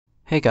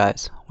Hey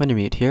guys,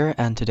 Wintermute here,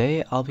 and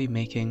today I'll be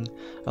making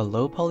a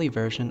low poly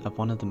version of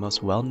one of the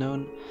most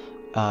well-known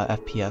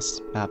FPS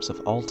maps of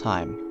all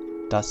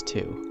time, Dust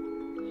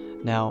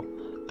 2. Now,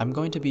 I'm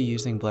going to be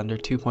using Blender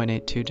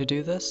 2.82 to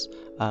do this,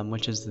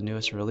 which is the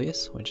newest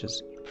release, which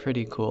is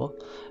pretty cool,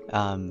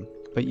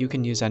 but you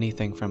can use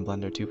anything from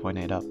Blender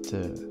 2.8 up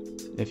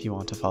to if you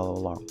want to follow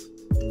along.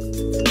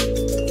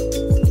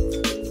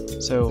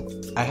 So,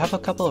 I have a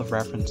couple of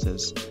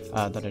references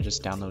that I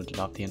just downloaded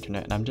off the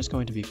internet, and I'm just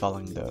going to be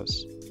following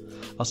those.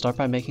 I'll start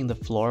by making the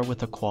floor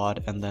with a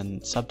quad and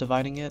then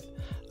subdividing it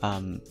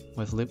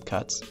with loop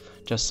cuts,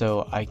 just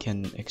so I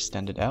can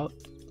extend it out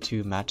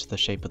to match the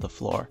shape of the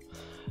floor.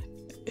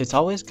 It's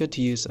always good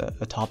to use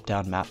a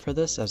top-down map for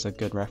this as a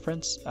good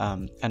reference,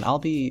 and I'll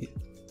be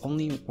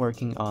only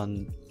working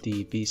on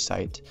the B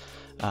site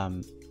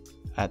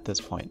at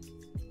this point.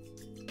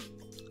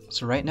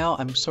 So right now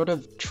I'm sort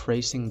of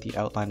tracing the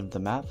outline of the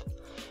map.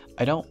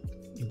 I don't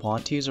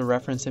want to use a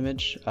reference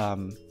image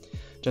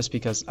just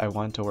because I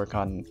want to work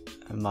on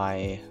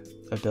my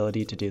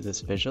ability to do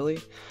this visually,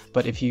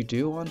 but if you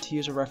do want to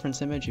use a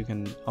reference image you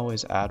can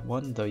always add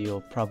one, though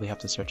you'll probably have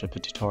to search up a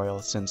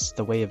tutorial since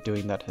the way of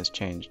doing that has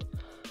changed.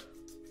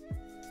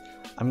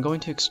 I'm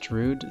going to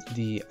extrude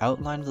the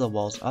outline of the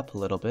walls up a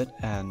little bit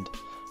and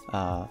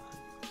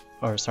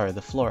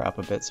the floor up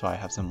a bit so I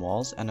have some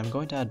walls, and I'm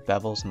going to add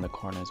bevels in the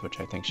corners, which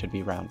I think should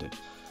be rounded.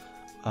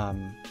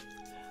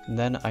 And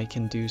then I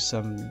can do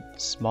some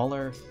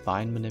smaller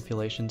fine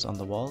manipulations on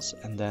the walls,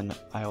 and then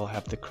I will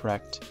have the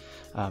correct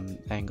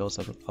angles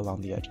along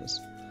the edges.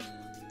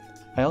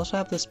 I also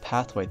have this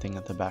pathway thing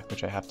at the back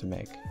which I have to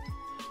make.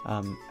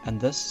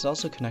 And this is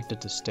also connected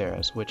to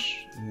stairs,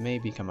 which may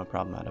become a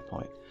problem at a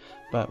point,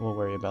 but we'll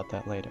worry about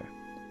that later.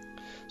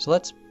 So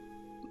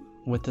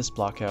with this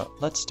blockout,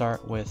 let's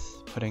start with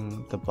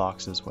putting the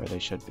boxes where they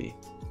should be.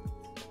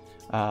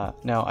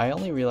 Now, I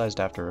only realized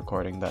after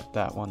recording that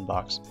that one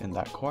box in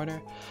that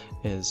corner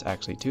is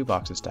actually two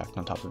boxes stacked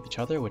on top of each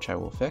other, which I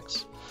will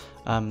fix.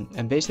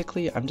 And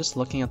basically, I'm just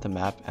looking at the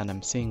map and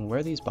I'm seeing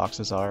where these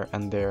boxes are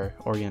and their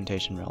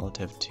orientation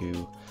relative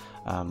to,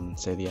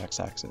 say, the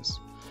x-axis.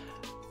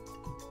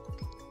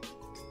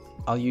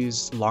 I'll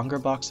use longer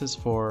boxes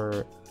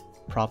for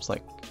props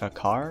like a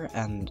car,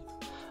 and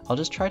I'll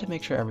just try to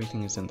make sure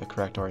everything is in the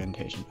correct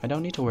orientation. I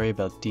don't need to worry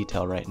about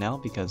detail right now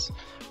because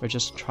we're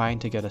just trying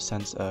to get a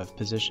sense of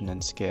position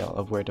and scale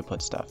of where to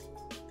put stuff.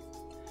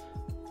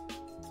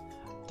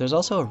 There's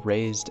also a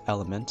raised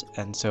element,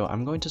 and so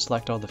I'm going to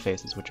select all the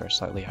faces which are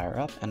slightly higher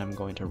up and I'm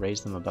going to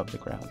raise them above the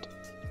ground.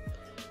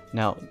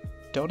 Now,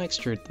 don't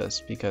extrude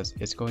this because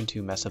it's going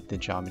to mess up the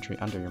geometry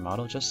under your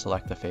model. Just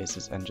select the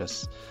faces and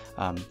just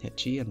hit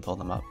G and pull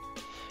them up.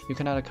 You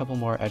can add a couple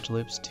more edge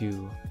loops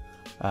to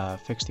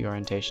fix the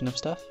orientation of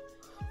stuff.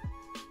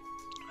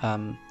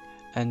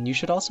 And you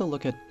should also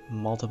look at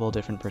multiple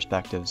different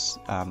perspectives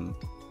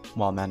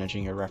while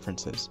managing your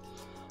references.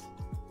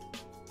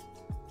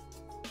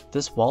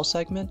 This wall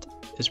segment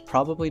is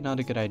probably not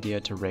a good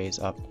idea to raise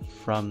up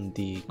from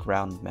the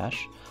ground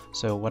mesh,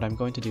 so what I'm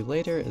going to do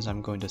later is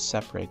I'm going to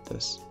separate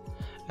this.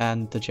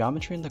 And the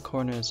geometry in the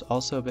corner is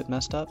also a bit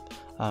messed up,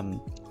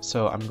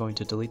 so I'm going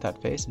to delete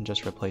that face and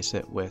just replace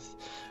it with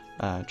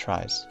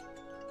tries.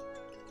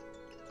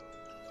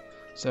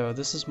 So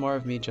this is more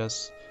of me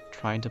just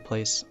trying to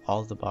place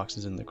all of the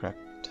boxes in the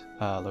correct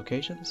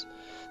locations.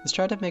 Let's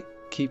try to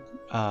keep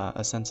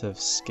a sense of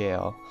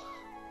scale.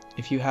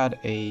 If you had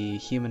a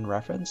human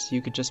reference,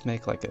 you could just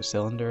make like a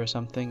cylinder or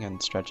something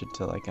and stretch it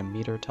to like a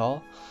meter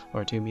tall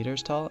or 2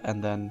 meters tall,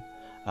 and then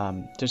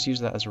just use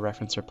that as a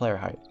reference for player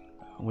height,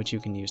 which you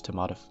can use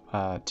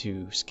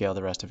to scale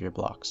the rest of your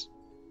blocks.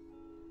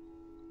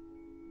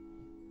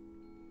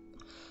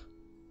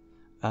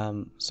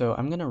 So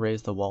I'm going to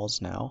raise the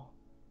walls now,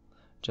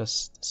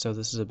 just so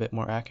this is a bit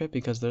more accurate,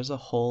 because there's a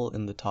hole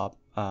in the top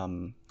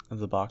of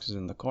the boxes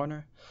in the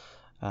corner,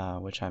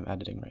 which I'm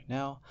editing right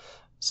now.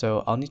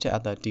 So I'll need to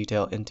add that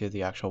detail into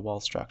the actual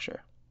wall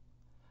structure,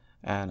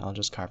 and I'll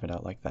just carve it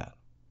out like that.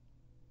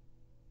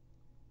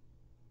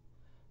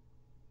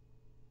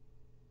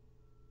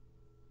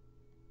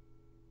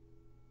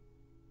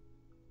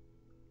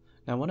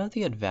 Now, one of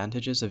the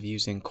advantages of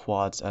using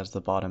quads as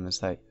the bottom is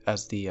that,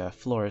 as the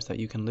floor, is that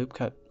you can loop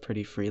cut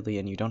pretty freely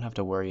and you don't have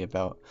to worry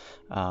about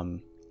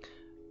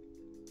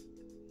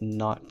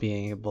not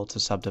being able to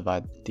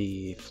subdivide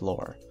the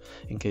floor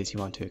in case you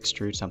want to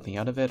extrude something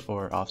out of it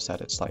or offset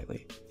it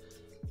slightly.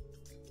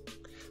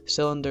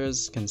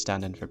 Cylinders can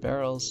stand in for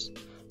barrels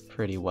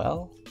pretty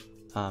well,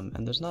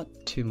 and there's not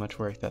too much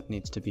work that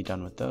needs to be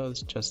done with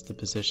those, just the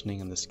positioning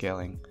and the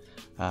scaling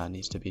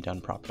needs to be done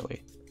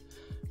properly.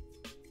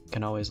 You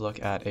can always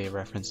look at a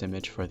reference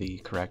image for the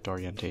correct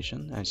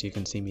orientation, as you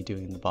can see me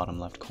doing in the bottom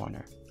left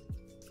corner.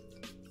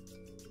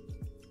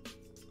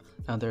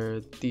 Now there are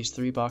these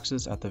 3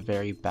 boxes at the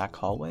very back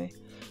hallway.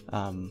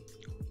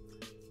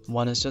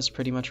 One is just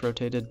pretty much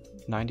rotated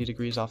 90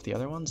 degrees off the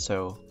other one,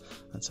 so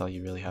that's all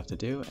you really have to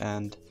do,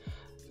 and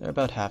they're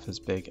about half as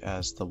big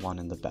as the one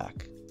in the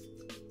back.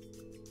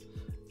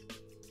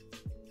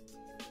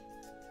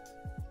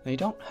 Now you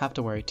don't have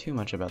to worry too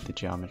much about the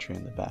geometry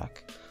in the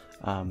back,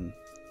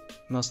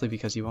 mostly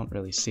because you won't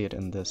really see it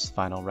in this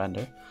final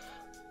render,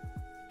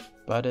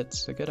 but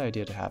it's a good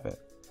idea to have it.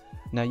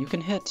 Now you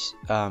can hit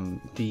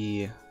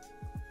the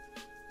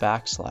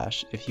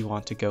backslash if you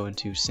want to go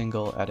into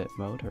single edit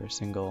mode or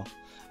single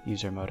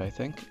user mode, I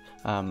think,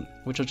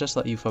 which will just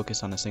let you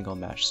focus on a single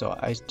mesh. So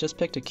I just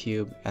picked a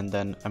cube and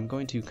then I'm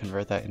going to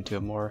convert that into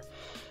a more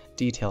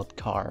detailed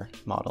car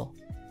model.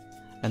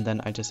 And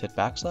then I just hit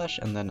backslash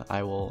and then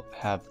I will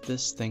have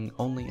this thing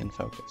only in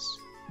focus.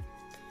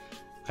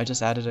 I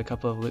just added a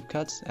couple of loop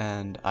cuts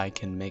and I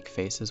can make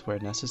faces where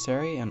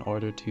necessary in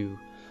order to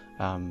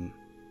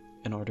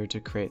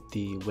create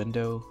the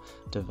window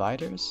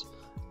dividers.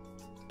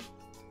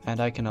 And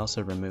I can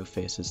also remove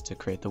faces to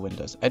create the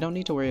windows. I don't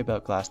need to worry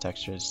about glass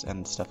textures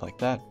and stuff like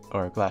that,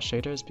 or glass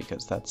shaders,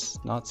 because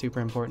that's not super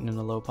important in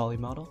a low poly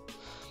model.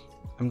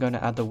 I'm going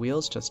to add the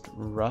wheels just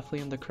roughly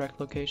in the correct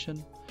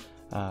location.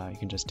 You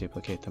can just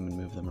duplicate them and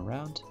move them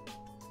around.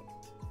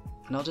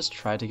 And I'll just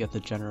try to get the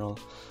general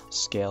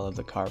scale of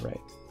the car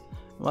right.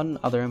 One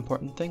other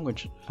important thing,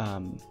 which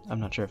I'm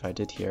not sure if I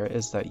did here,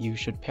 is that you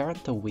should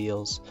parent the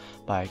wheels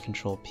by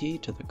Control P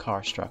to the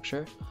car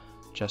structure,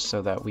 just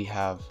so that we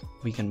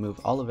can move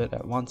all of it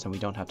at once and we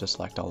don't have to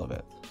select all of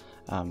it.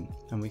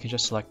 And we can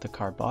just select the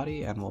car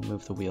body and we'll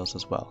move the wheels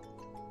as well.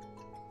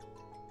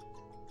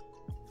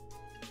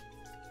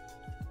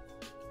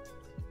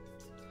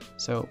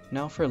 So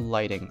now for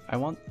lighting, I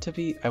want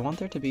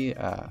there to be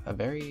a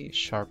very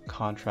sharp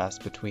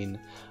contrast between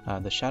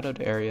the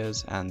shadowed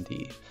areas and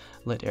the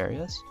lit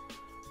areas.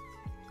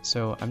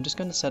 So I'm just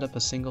going to set up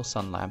a single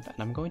sun lamp and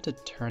I'm going to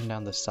turn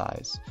down the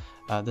size.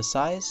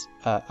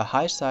 A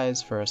high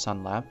size for a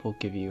sun lamp will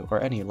give you,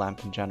 or any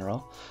lamp in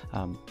general,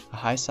 a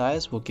high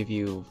size will give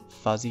you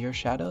fuzzier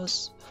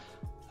shadows,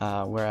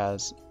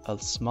 whereas a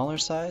smaller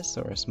size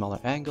or a smaller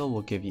angle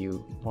will give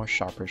you more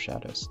sharper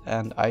shadows.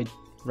 And I'd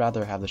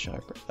rather have the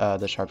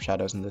sharp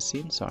shadows in this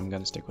scene, so I'm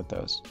going to stick with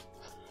those.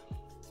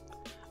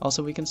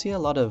 Also, we can see a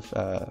lot of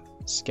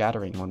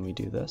scattering when we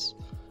do this.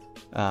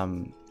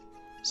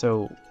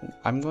 So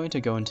I'm going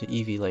to go into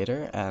Eevee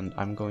later and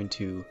I'm going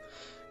to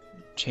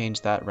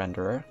change that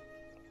renderer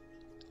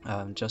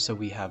just so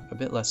we have a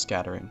bit less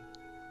scattering.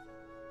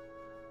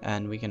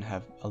 And we can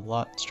have a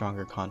lot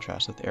stronger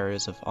contrast with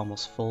areas of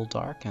almost full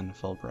dark and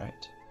full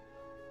bright.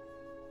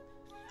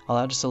 I'll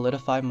add a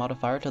solidify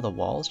modifier to the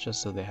walls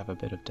just so they have a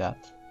bit of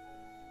depth.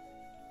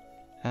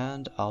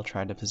 And I'll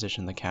try to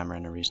position the camera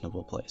in a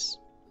reasonable place.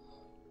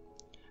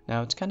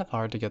 Now it's kind of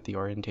hard to get the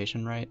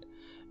orientation right.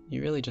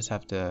 You really just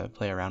have to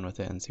play around with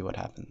it and see what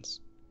happens.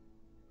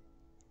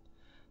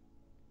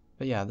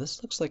 But yeah,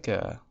 this looks like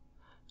a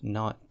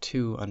not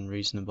too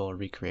unreasonable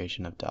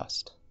recreation of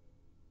dust.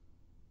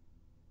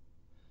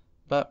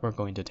 But we're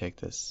going to take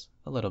this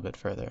a little bit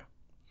further.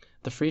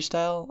 The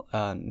freestyle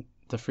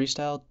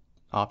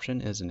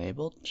option is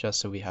enabled just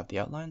so we have the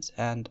outlines,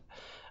 and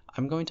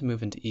I'm going to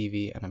move into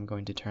Eevee and I'm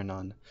going to turn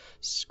on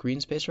screen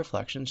space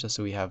reflections just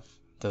so we have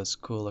those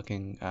cool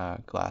looking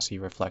glassy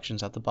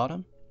reflections at the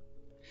bottom.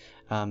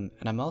 And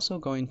I'm also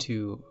going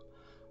to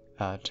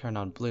turn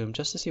on bloom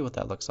just to see what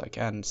that looks like,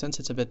 and since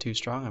it's a bit too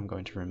strong I'm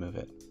going to remove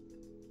it.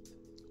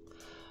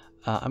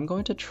 I'm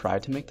going to try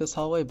to make this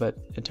hallway, but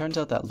it turns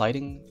out that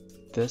lighting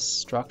this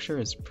structure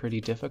is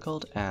pretty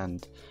difficult,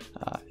 and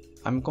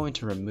I'm going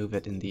to remove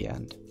it in the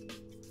end.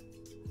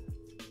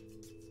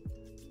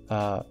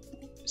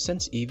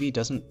 Since Eevee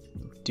doesn't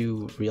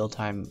do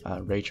real-time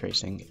ray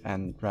tracing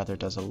and rather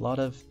does a lot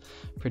of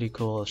pretty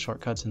cool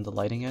shortcuts in the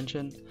lighting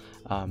engine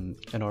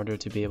in order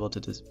to be able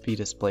to be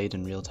displayed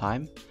in real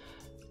time,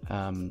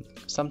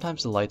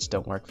 sometimes the lights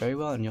don't work very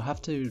well and you'll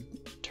have to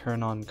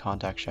turn on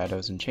contact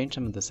shadows and change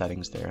some of the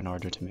settings there in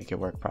order to make it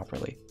work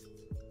properly.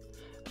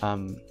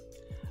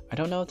 I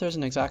don't know if there's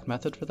an exact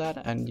method for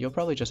that, and you'll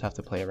probably just have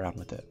to play around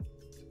with it.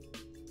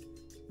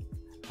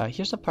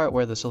 Here's a part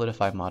where the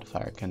solidify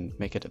modifier can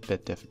make it a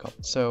bit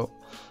difficult. So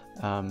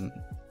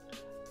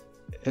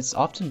it's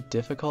often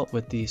difficult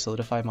with the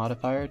solidify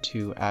modifier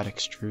to add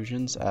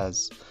extrusions,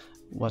 as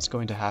what's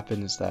going to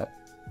happen is that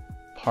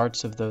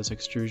parts of those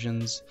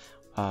extrusions,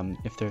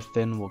 if they're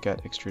thin, will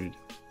get extruded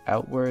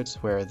outwards,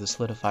 where the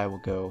solidify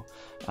will go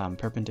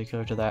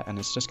perpendicular to that, and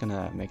it's just going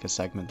to make a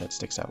segment that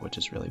sticks out, which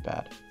is really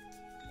bad.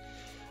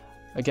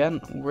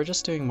 Again, we're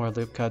just doing more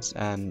loop cuts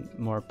and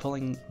more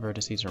pulling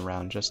vertices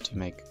around just to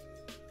make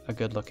a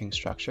good looking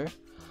structure.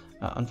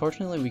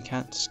 Unfortunately, we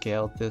can't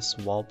scale this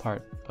wall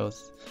part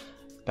both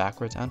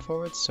backwards and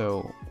forwards,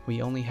 so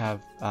we only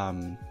have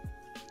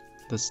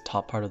this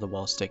top part of the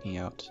wall sticking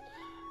out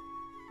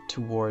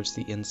towards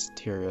the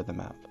interior of the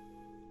map.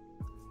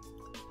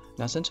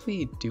 Now, since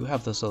we do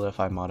have the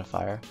solidify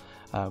modifier,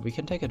 we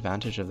can take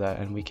advantage of that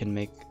and we can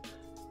make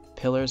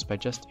pillars by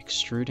just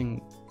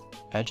extruding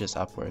edges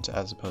upwards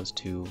as opposed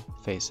to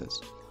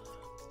faces,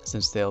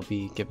 since they'll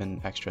be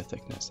given extra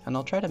thickness. And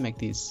I'll try to make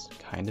these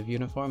kind of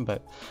uniform,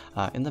 but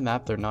in the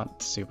map they're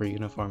not super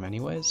uniform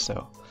anyways,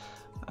 so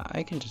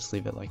I can just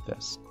leave it like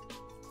this.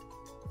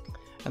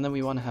 And then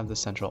we want to have the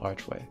central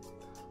archway.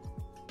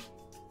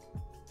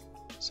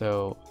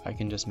 So I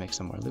can just make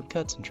some more loop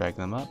cuts and drag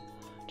them up,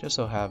 just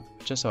so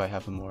I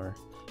have a more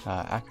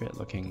accurate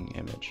looking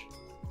image.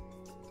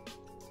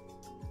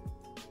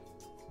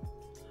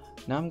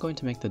 Now I'm going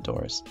to make the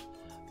doors.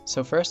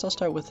 So first I'll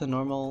start with the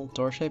normal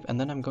door shape, and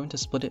then I'm going to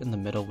split it in the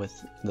middle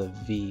with the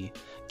V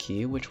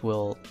key, which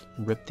will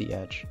rip the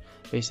edge,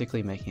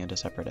 basically making it a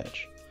separate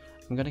edge.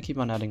 I'm going to keep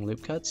on adding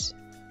loop cuts.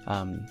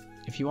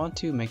 If you want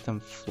to make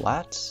them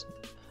flat,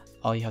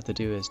 all you have to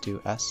do is do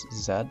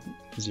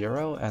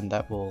SZ0, and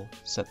that will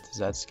set the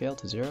Z scale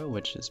to 0,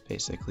 which is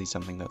basically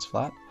something that's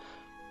flat.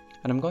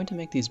 And I'm going to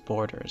make these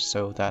borders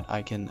so that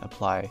I can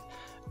apply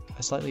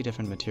a slightly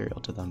different material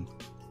to them.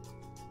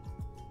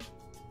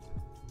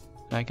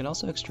 And I can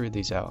also extrude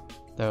these out,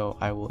 though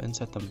I will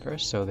inset them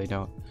first so they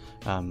don't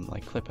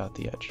like clip out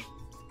the edge.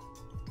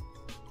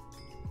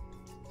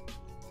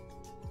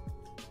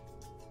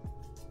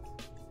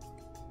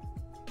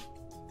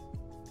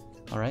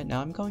 Alright,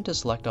 now I'm going to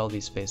select all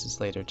these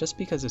faces later, just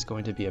because it's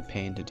going to be a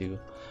pain to do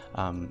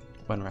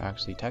when we're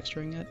actually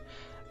texturing it.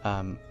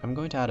 I'm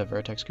going to add a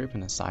vertex group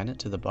and assign it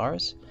to the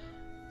bars,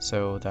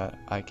 so that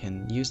I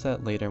can use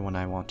that later when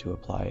I want to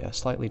apply a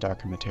slightly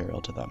darker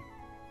material to them.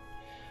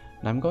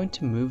 And I'm going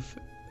to move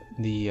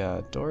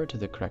the door to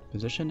the correct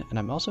position, and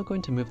I'm also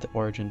going to move the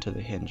origin to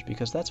the hinge,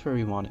 because that's where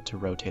we want it to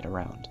rotate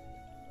around.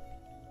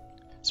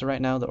 So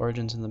right now the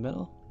origin's in the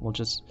middle. We'll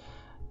just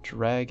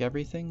drag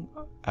everything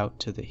out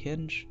to the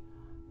hinge.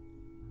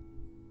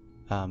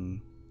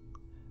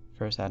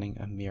 First adding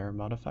a mirror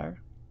modifier.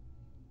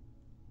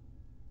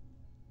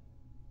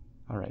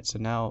 Alright, so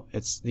now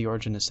the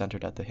origin is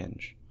centered at the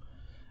hinge.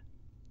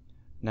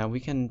 Now we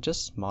can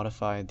just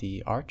modify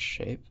the arch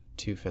shape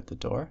to fit the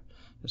door,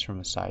 just from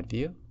a side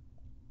view.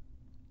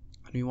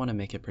 And we want to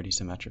make it pretty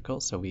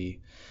symmetrical, so we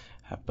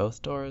have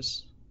both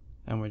doors,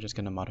 and we're just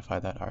going to modify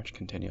that arch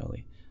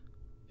continually.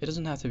 It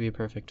doesn't have to be a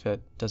perfect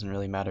fit, doesn't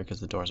really matter because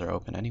the doors are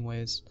open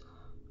anyways.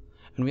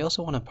 And we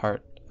also want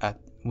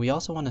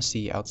to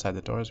see outside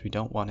the doors. We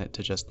don't want it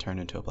to just turn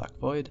into a black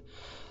void.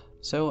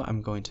 So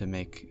I'm going to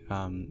make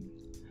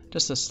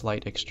just a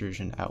slight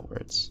extrusion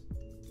outwards.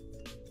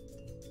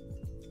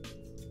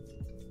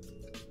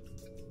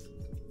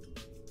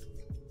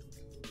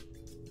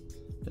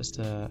 Just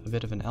a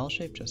bit of an L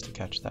shape just to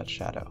catch that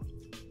shadow.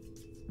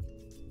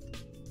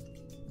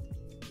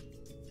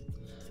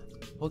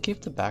 We'll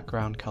keep the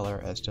background color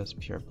as just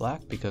pure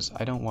black because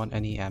I don't want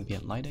any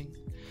ambient lighting.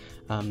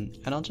 And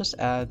I'll just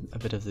add a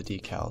bit of the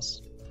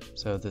decals.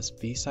 So this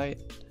B-site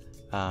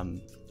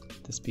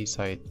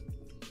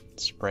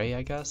spray,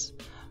 I guess,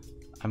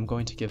 I'm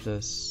going to give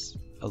this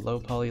a low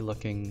poly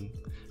looking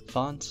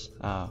font,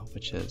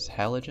 which is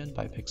Halogen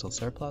by Pixel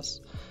Surplus.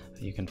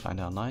 You can find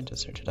it online,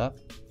 just search it up.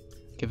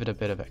 Give it a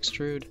bit of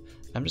extrude.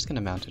 I'm just going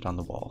to mount it on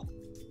the wall.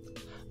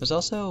 There's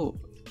also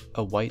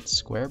a white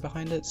square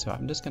behind it, so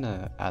I'm just going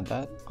to add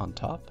that on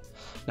top.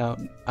 Now,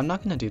 I'm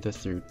not going to do this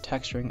through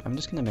texturing, I'm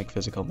just going to make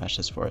physical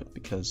meshes for it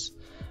because,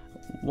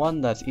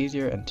 one, that's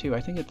easier, and two,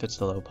 I think it fits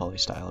the low poly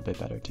style a bit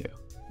better too.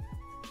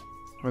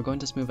 We're going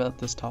to smooth out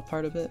this top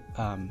part of it,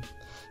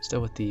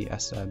 still with the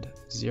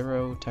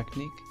SZ0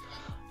 technique,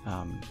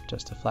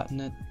 just to flatten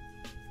it.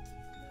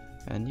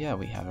 And yeah,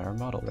 we have our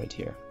model right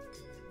here.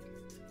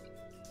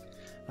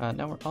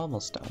 Now we're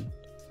almost done.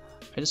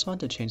 I just want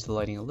to change the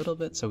lighting a little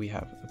bit so we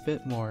have a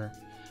bit more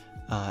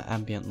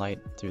ambient light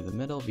through the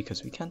middle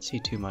because we can't see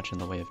too much in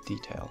the way of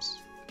details.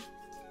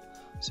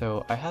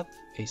 So I have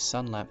a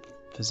sun lamp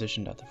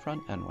positioned at the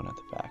front and one at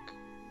the back.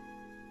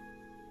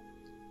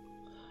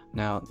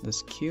 Now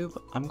this cube,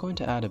 I'm going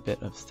to add a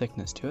bit of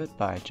thickness to it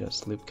by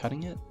just loop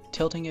cutting it,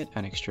 tilting it,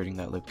 and extruding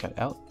that loop cut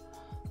out.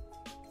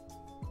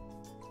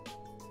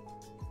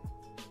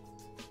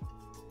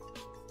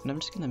 And I'm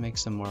just going to make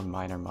some more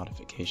minor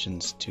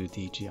modifications to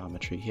the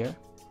geometry here.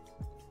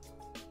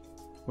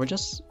 We're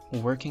just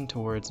working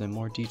towards a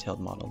more detailed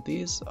model.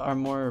 These are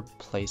more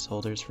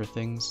placeholders for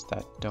things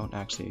that don't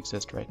actually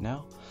exist right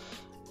now.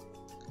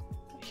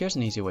 Here's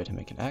an easy way to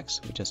make an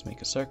X. We just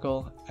make a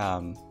circle,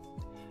 and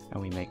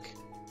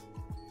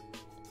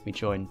we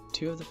join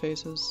two of the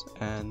faces,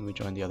 and we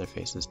join the other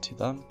faces to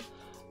them.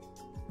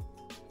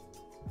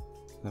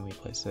 Then we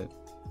place it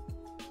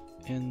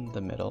in the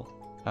middle.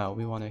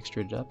 We want to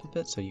extrude it up a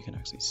bit so you can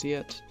actually see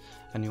it,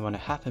 and we want to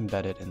half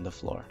embed it in the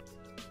floor.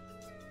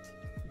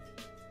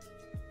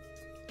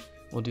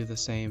 We'll do the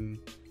same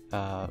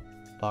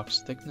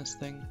box thickness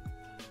thing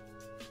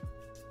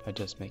by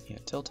just making a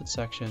tilted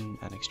section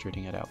and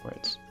extruding it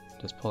outwards,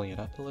 just pulling it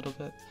up a little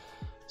bit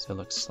so it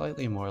looks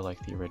slightly more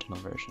like the original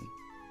version.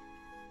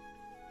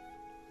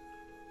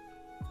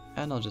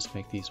 And I'll just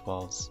make these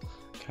walls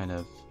kind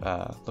of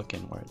look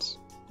inwards.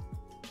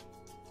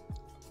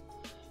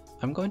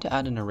 I'm going to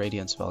add in a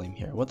radiance volume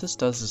here. What this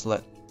does is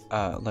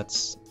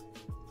lets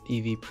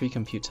Eevee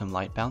pre-compute some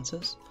light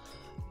bounces.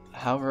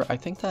 However, I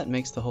think that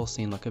makes the whole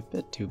scene look a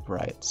bit too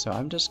bright, so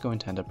I'm just going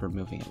to end up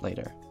removing it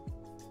later.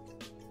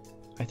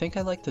 I think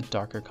I like the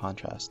darker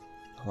contrast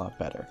a lot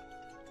better.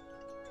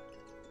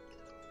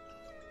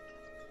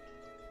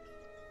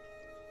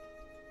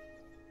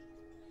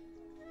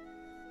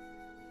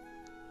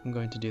 I'm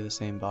going to do the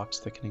same box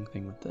thickening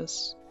thing with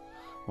this,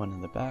 one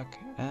in the back,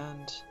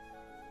 and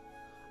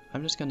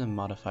I'm just going to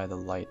modify the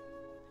light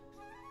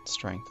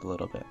strength a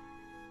little bit.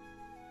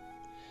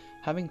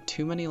 Having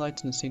too many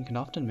lights in a scene can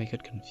often make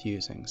it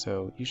confusing,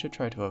 so you should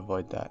try to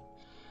avoid that.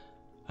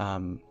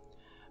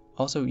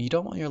 Also, you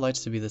don't want your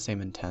lights to be the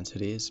same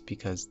intensities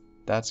because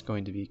that's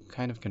going to be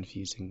kind of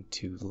confusing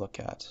to look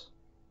at.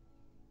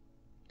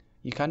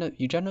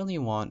 You generally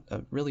want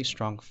a really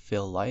strong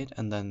fill light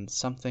and then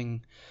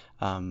something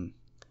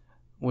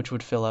which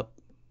would fill up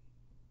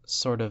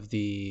sort of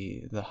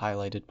the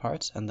highlighted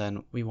parts, and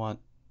then we want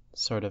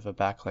sort of a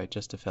backlight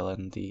just to fill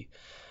in the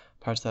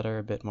parts that are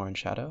a bit more in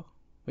shadow.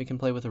 We can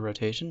play with a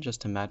rotation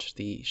just to match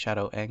the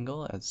shadow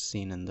angle as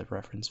seen in the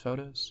reference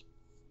photos.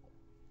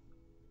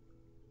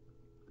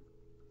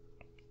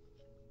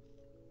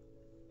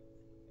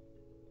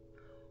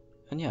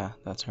 And yeah,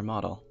 that's our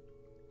model.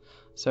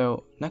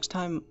 So next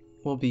time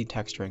we'll be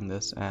texturing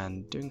this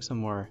and doing some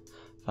more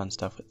fun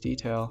stuff with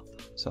detail,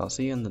 so I'll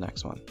see you in the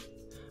next one.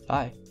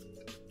 Bye!